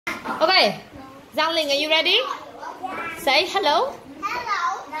Okay, Giang, Linh, are you ready? Say hello.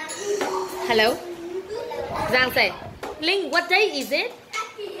 Hello. Giang say, Linh, what day is it?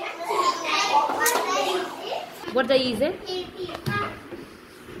 What day is it?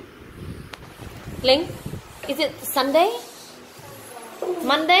 Linh, is it Sunday?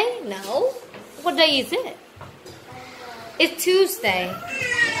 Monday? No. What day is it? It's Tuesday.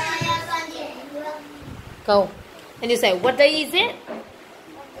 Go. And you say, what day is it?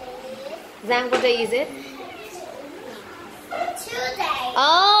 Giang, what day is it? Tuesday.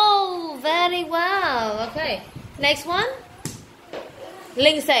 Oh, very well. Okay. Next one.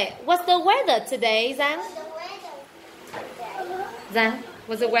 Linh say, what's the weather today, Giang? Giang,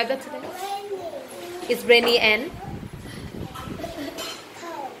 what's the weather today? It's rainy and?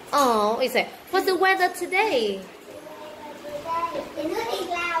 Oh, you say, what's the weather today?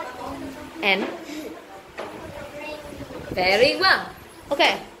 And? Very well.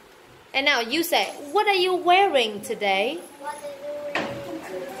 Okay. And now you say, what are you wearing today?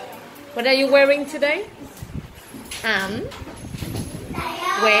 What are you wearing today? I'm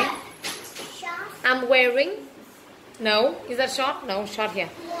wearing. No, is that short? No, short here.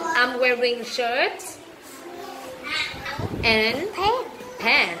 I'm wearing shirt and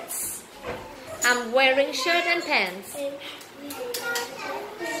pants. I'm wearing shirt and pants.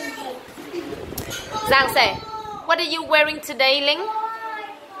 Giang say, what are you wearing today, Linh?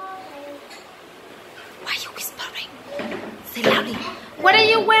 Why are you whispering? Say loudly. What are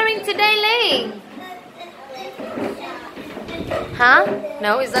you wearing today, Linh? Huh?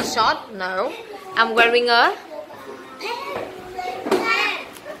 No, is that short? No. I'm wearing a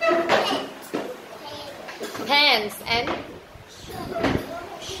pants and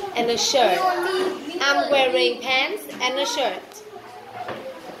a shirt. I'm wearing pants and a shirt.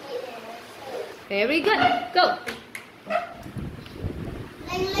 Very good. Go.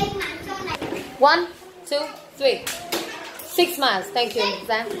 1, 2, 3. 6 miles. Thank you,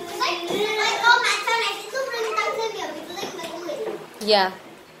 Giang. Yeah.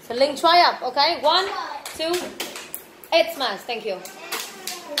 So Linh, try up. Okay. 1, 2, 8 miles. Thank you.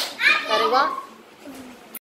 Very well.